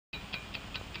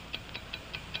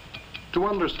To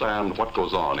understand what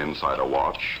goes on inside a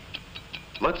watch,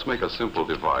 let's make a simple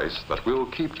device that will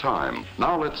keep time.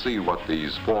 Now let's see what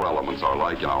these four elements are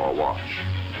like in our watch.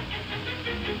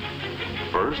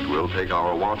 First, we'll take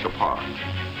our watch apart,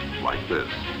 like this.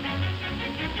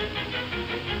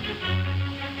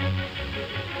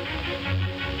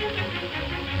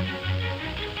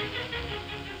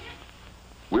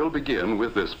 We'll begin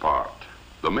with this part,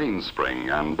 the mainspring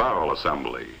and barrel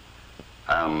assembly.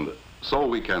 And so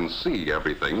we can see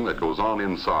everything that goes on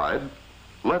inside,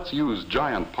 let's use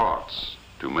giant parts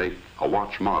to make a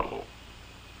watch model.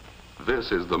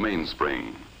 This is the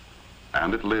mainspring,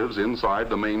 and it lives inside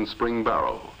the mainspring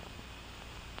barrel.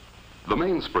 The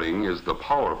mainspring is the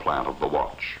power plant of the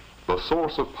watch, the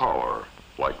source of power,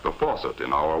 like the faucet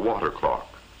in our water clock.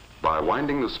 By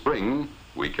winding the spring,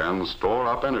 we can store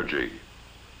up energy.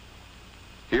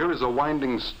 Here is a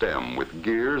winding stem with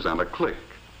gears and a click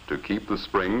to keep the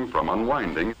spring from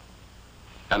unwinding.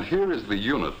 And here is the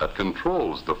unit that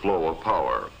controls the flow of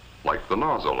power, like the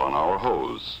nozzle on our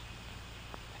hose.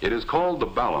 It is called the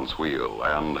balance wheel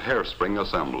and hairspring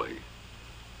assembly.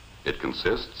 It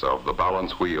consists of the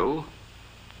balance wheel,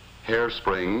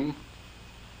 hairspring,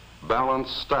 balance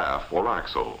staff or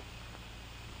axle.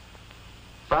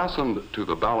 Fastened to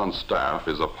the balance staff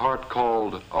is a part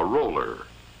called a roller.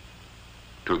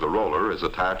 To the roller is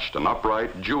attached an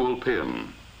upright jewel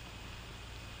pin.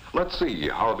 Let's see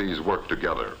how these work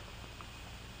together.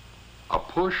 A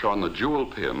push on the jewel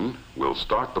pin will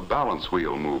start the balance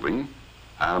wheel moving,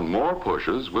 and more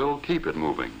pushes will keep it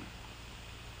moving.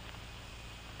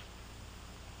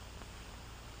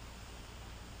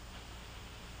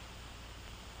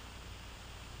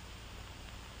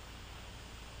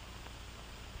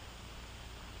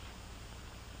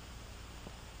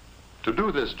 To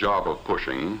do this job of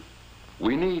pushing,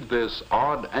 we need this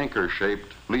odd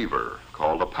anchor-shaped lever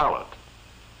called a pallet.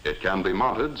 It can be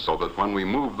mounted so that when we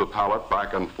move the pallet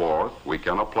back and forth, we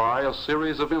can apply a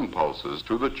series of impulses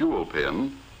to the jewel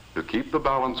pin to keep the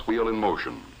balance wheel in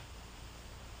motion.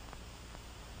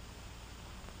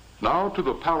 Now to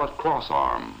the pallet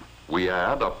crossarm, we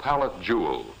add a pallet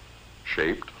jewel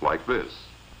shaped like this.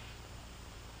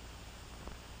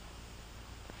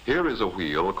 Here is a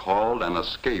wheel called an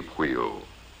escape wheel,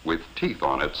 with teeth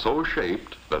on it so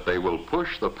shaped that they will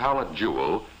push the pallet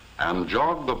jewel and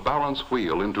jog the balance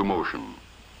wheel into motion.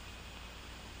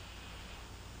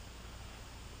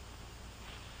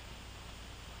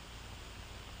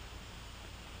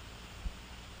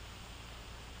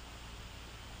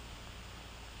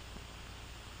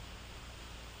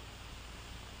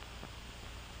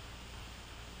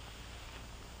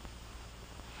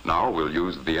 Now we'll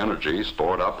use the energy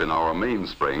stored up in our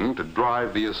mainspring to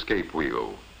drive the escape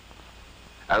wheel.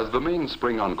 As the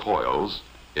mainspring uncoils,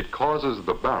 it causes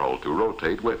the barrel to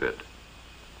rotate with it.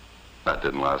 That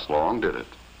didn't last long, did it?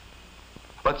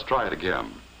 Let's try it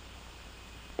again.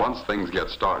 Once things get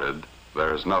started,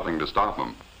 there's nothing to stop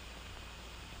them.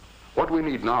 What we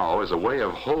need now is a way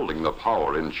of holding the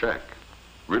power in check,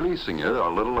 releasing it a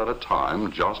little at a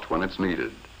time just when it's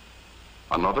needed.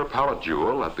 Another pallet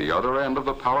jewel at the other end of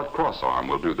the pallet crossarm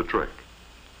will do the trick.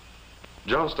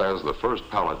 Just as the first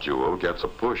pallet jewel gets a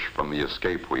push from the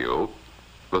escape wheel,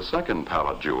 the second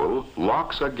pallet jewel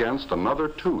locks against another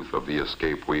tooth of the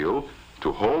escape wheel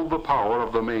to hold the power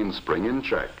of the mainspring in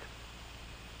check.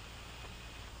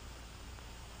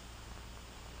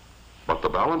 But the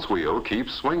balance wheel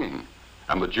keeps swinging,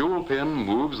 and the jewel pin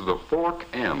moves the fork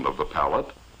end of the pallet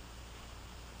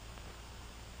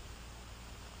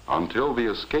until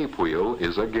the escape wheel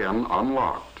is again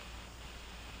unlocked.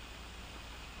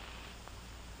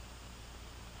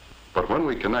 But when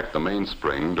we connect the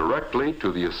mainspring directly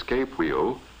to the escape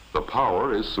wheel, the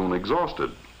power is soon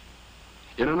exhausted.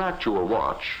 In an actual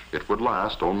watch, it would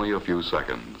last only a few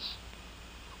seconds.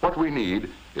 What we need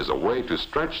is a way to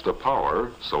stretch the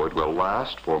power so it will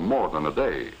last for more than a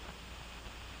day.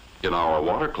 In our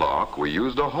water clock, we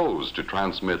used a hose to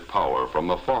transmit power from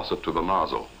the faucet to the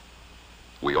nozzle.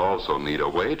 We also need a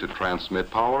way to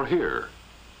transmit power here.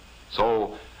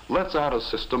 So let's add a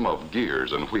system of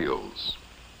gears and wheels.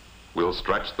 We'll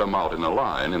stretch them out in a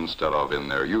line instead of in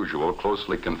their usual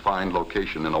closely confined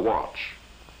location in a watch.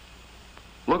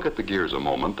 Look at the gears a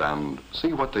moment and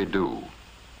see what they do.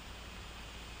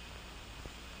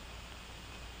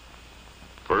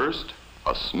 First,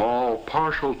 a small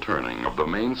partial turning of the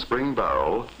mainspring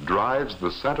barrel drives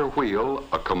the center wheel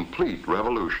a complete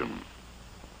revolution.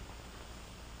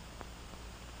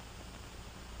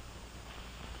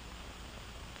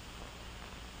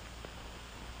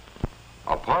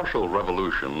 A partial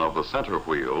revolution of the center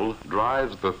wheel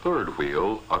drives the third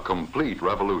wheel a complete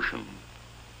revolution.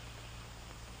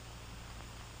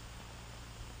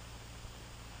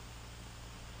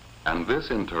 and this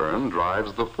in turn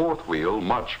drives the fourth wheel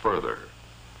much further.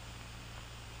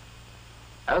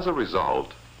 As a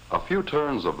result, a few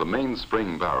turns of the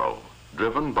mainspring barrel,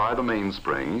 driven by the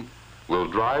mainspring, will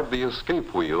drive the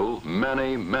escape wheel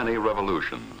many, many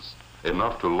revolutions,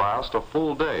 enough to last a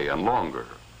full day and longer.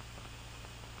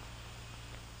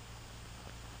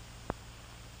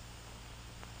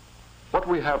 What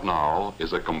we have now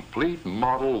is a complete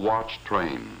model watch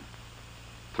train.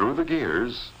 Through the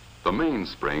gears, the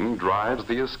mainspring drives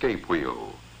the escape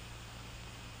wheel.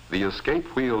 The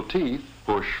escape wheel teeth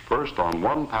push first on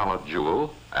one pallet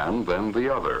jewel and then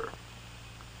the other.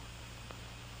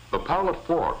 The pallet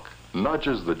fork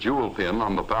nudges the jewel pin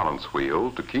on the balance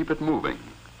wheel to keep it moving.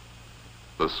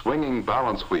 The swinging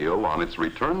balance wheel on its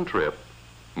return trip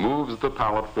moves the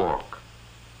pallet fork.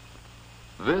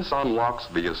 This unlocks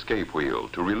the escape wheel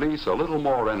to release a little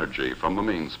more energy from the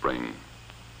mainspring.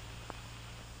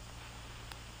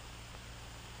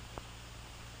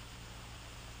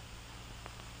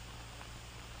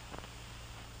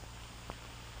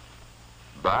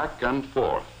 Back and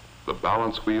forth, the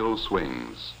balance wheel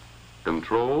swings,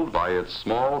 controlled by its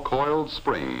small coiled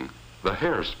spring, the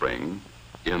hairspring,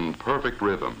 in perfect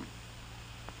rhythm.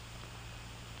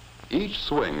 Each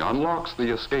swing unlocks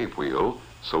the escape wheel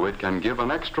so it can give an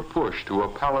extra push to a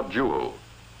pallet jewel,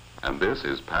 and this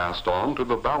is passed on to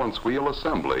the balance wheel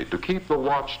assembly to keep the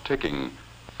watch ticking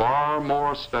far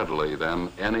more steadily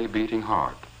than any beating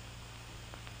heart.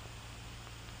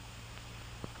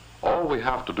 All we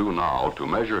have to do now to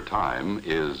measure time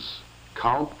is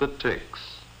count the ticks.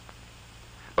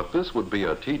 But this would be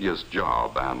a tedious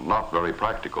job and not very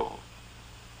practical.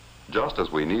 Just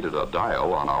as we needed a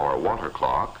dial on our water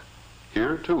clock,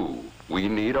 here too we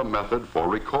need a method for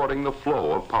recording the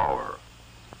flow of power.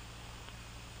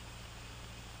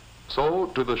 So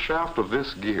to the shaft of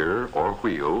this gear or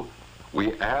wheel,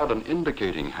 we add an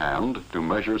indicating hand to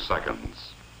measure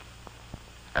seconds.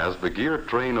 As the gear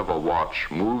train of a watch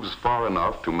moves far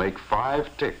enough to make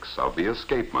 5 ticks of the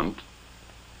escapement,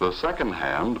 the second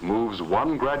hand moves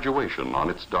 1 graduation on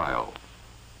its dial.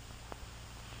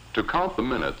 To count the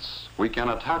minutes, we can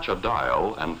attach a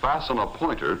dial and fasten a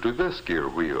pointer to this gear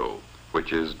wheel,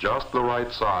 which is just the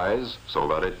right size so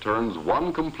that it turns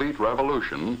 1 complete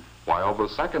revolution while the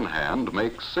second hand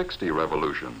makes 60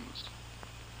 revolutions.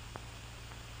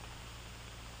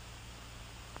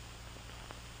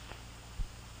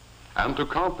 And to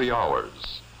count the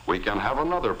hours, we can have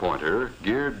another pointer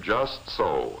geared just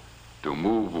so, to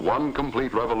move 1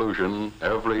 complete revolution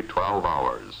every 12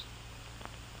 hours.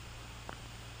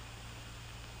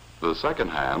 The second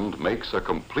hand makes a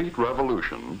complete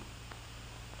revolution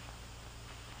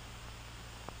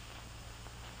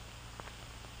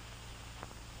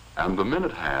and the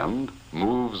minute hand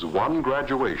moves 1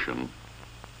 graduation,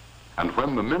 and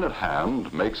when the minute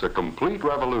hand makes a complete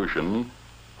revolution,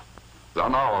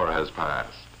 an hour has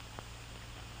passed.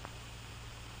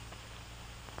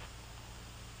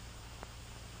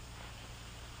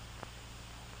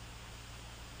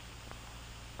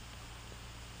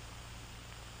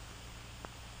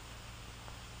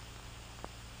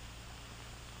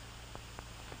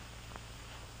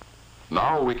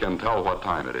 Now we can tell what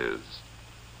time it is.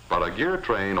 But a gear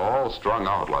train all strung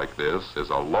out like this is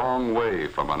a long way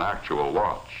from an actual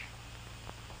watch.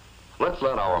 Let's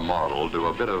let our model do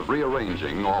a bit of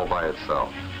rearranging all by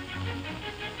itself.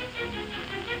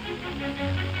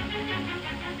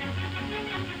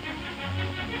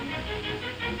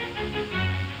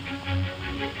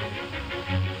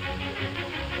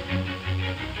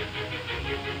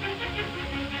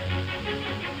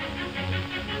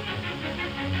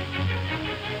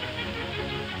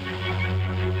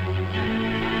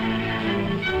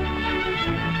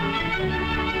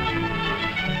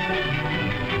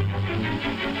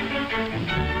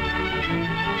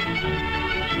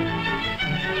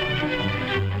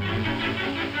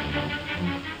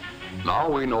 Now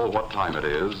we know what time it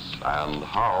is and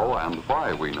how and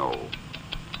why we know.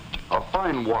 A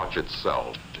fine watch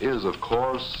itself is, of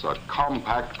course, a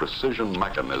compact precision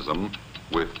mechanism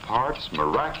with parts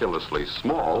miraculously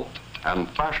small and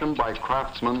fashioned by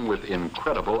craftsmen with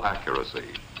incredible accuracy.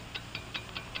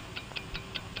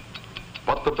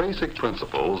 But the basic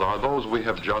principles are those we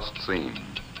have just seen,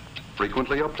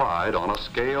 frequently applied on a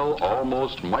scale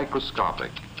almost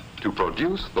microscopic to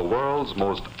produce the world's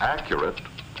most accurate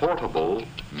portable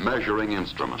measuring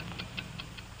instrument.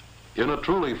 In a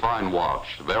truly fine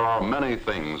watch, there are many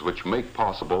things which make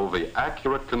possible the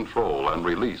accurate control and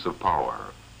release of power.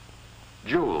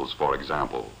 Jewels, for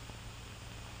example.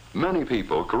 Many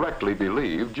people correctly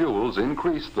believe jewels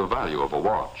increase the value of a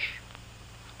watch.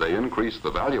 They increase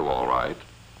the value all right,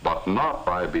 but not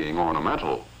by being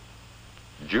ornamental.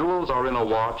 Jewels are in a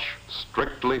watch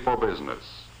strictly for business.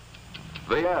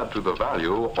 They add to the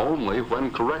value only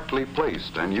when correctly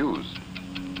placed and used.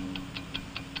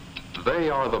 They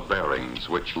are the bearings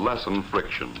which lessen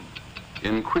friction,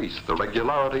 increase the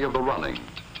regularity of the running,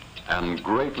 and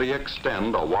greatly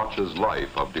extend a watch's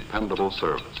life of dependable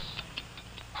service.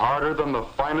 Harder than the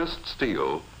finest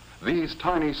steel, these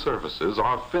tiny surfaces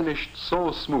are finished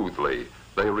so smoothly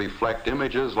they reflect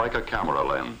images like a camera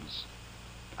lens.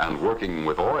 And working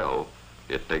with oil,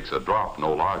 it takes a drop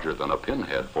no larger than a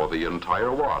pinhead for the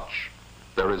entire watch.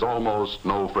 There is almost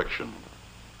no friction.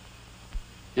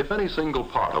 If any single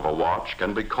part of a watch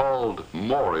can be called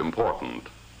more important,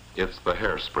 it's the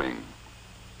hairspring.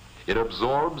 It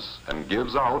absorbs and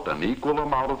gives out an equal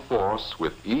amount of force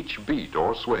with each beat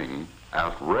or swing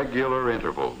at regular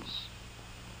intervals.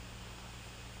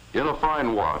 In a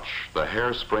fine watch, the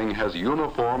hairspring has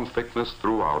uniform thickness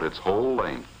throughout its whole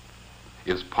length,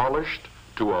 is polished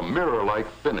to a mirror-like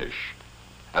finish,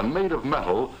 and made of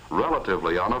metal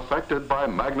relatively unaffected by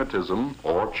magnetism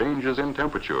or changes in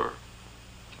temperature.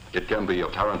 It can be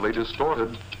apparently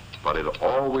distorted, but it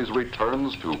always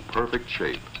returns to perfect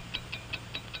shape.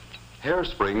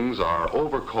 Hairsprings are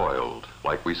overcoiled,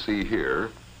 like we see here,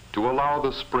 to allow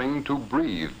the spring to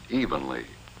breathe evenly.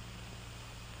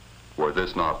 Were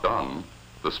this not done,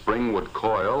 the spring would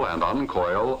coil and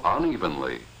uncoil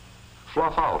unevenly,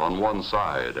 fluff out on one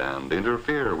side, and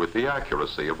interfere with the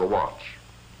accuracy of the watch.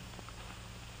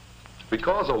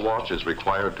 Because a watch is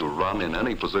required to run in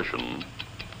any position,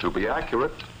 to be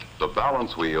accurate, the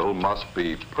balance wheel must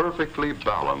be perfectly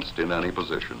balanced in any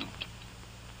position.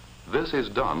 This is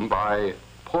done by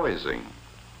poising.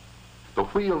 The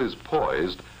wheel is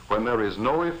poised when there is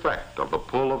no effect of the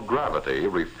pull of gravity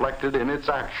reflected in its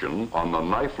action on the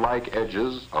knife-like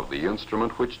edges of the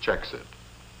instrument which checks it.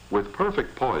 With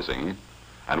perfect poising,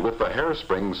 and with the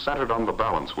hairspring centered on the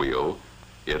balance wheel,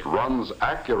 it runs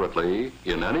accurately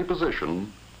in any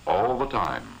position all the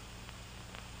time.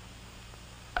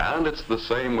 And it's the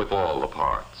same with all the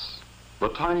parts. The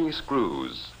tiny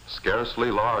screws,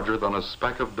 scarcely larger than a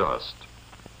speck of dust.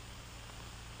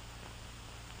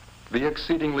 The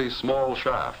exceedingly small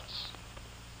shafts.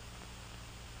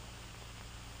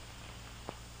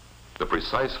 The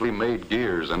precisely made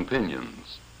gears and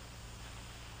pinions.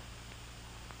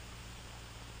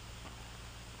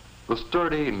 The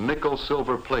sturdy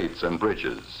nickel-silver plates and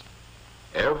bridges.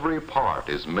 Every part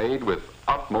is made with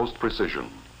utmost precision.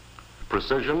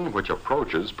 Precision which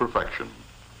approaches perfection.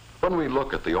 When we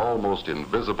look at the almost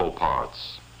invisible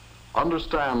parts,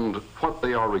 understand what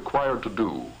they are required to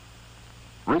do,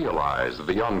 realize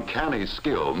the uncanny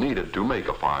skill needed to make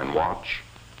a fine watch,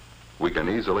 we can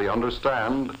easily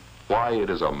understand why it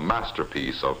is a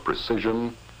masterpiece of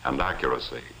precision and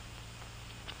accuracy.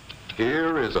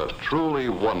 Here is a truly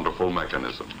wonderful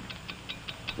mechanism.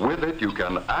 With it, you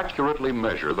can accurately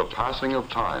measure the passing of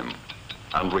time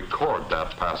and record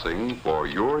that passing for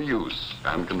your use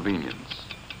and convenience.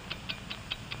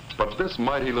 But this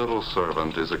mighty little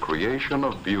servant is a creation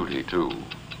of beauty, too.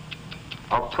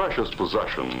 A precious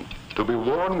possession to be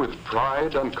worn with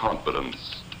pride and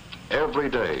confidence every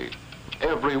day,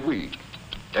 every week,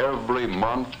 every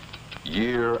month,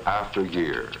 year after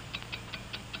year.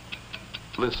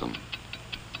 Listen.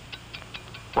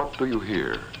 What do you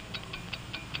hear?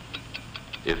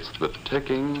 It's the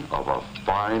ticking of a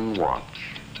fine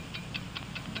watch.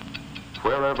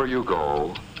 Wherever you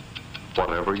go,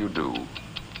 whatever you do,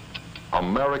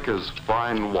 America's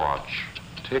fine watch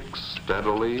ticks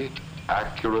steadily,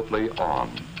 accurately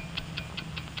on.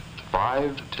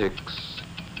 5 ticks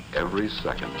every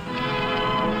second.